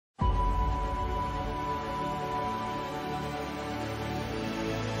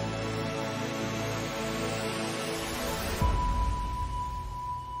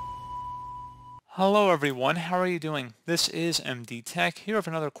Hello everyone, how are you doing? This is MD Tech here with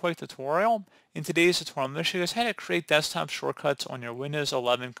another quick tutorial. In today's tutorial, I'm going to show you guys how to create desktop shortcuts on your Windows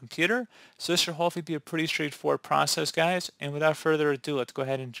 11 computer. So this should hopefully be a pretty straightforward process, guys. And without further ado, let's go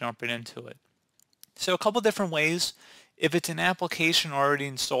ahead and jump right into it. So a couple different ways. If it's an application already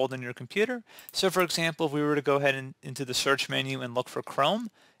installed in your computer, so for example, if we were to go ahead into the search menu and look for Chrome,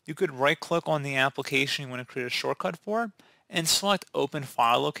 you could right click on the application you want to create a shortcut for and select Open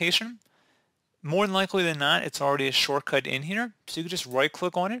File Location. More than likely than not, it's already a shortcut in here, so you could just right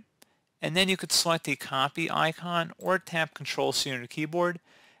click on it, and then you could select a copy icon or tap Control-C on your keyboard,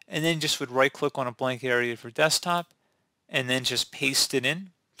 and then just would right click on a blank area for desktop, and then just paste it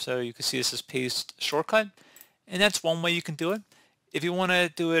in. So you can see this is paste shortcut, and that's one way you can do it. If you want to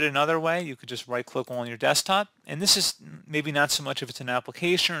do it another way, you could just right click on your desktop, and this is maybe not so much if it's an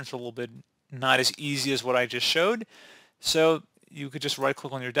application, it's a little bit not as easy as what I just showed. So you could just right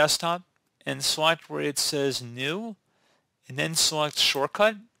click on your desktop, and select where it says new, and then select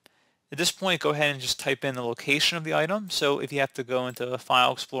shortcut. At this point, go ahead and just type in the location of the item. So if you have to go into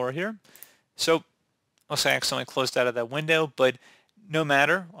File Explorer here, so let's say I accidentally closed out of that window, but no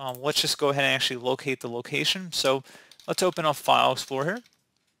matter, let's just go ahead and actually locate the location. So let's open up File Explorer here.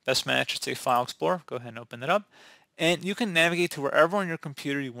 Best match is say File Explorer. Go ahead and open it up. And you can navigate to wherever on your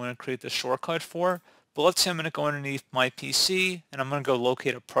computer you want to create the shortcut for. But let's say I'm going to go underneath my PC and I'm going to go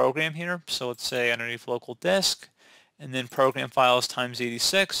locate a program here. So let's say underneath local disk and then program files times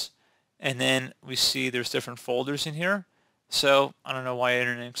 86. And then we see there's different folders in here. So I don't know why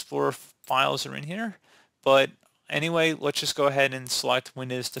Internet Explorer files are in here. But anyway, let's just go ahead and select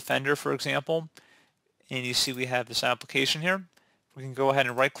Windows Defender, for example. And you see we have this application here. We can go ahead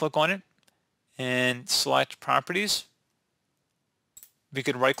and right click on it and select Properties. We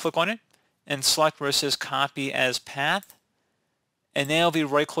could right click on it and select where it says copy as path, and then it'll be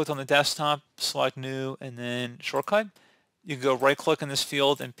right click on the desktop, select new, and then shortcut. You can go right click in this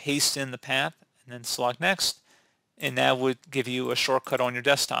field and paste in the path and then select next, and that would give you a shortcut on your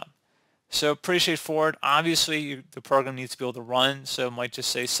desktop. So pretty straightforward. Obviously the program needs to be able to run, so it might just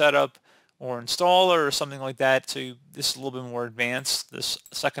say setup or installer or something like that. So this is a little bit more advanced, this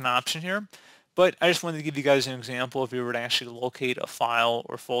second option here. But I just wanted to give you guys an example. If you were to actually locate a file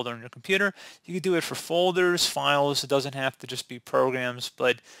or folder on your computer, you could do it for folders, files. It doesn't have to just be programs,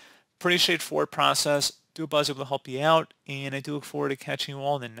 but pretty straightforward process. Do hope I was able to help you out, and I do look forward to catching you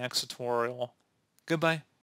all in the next tutorial. Goodbye.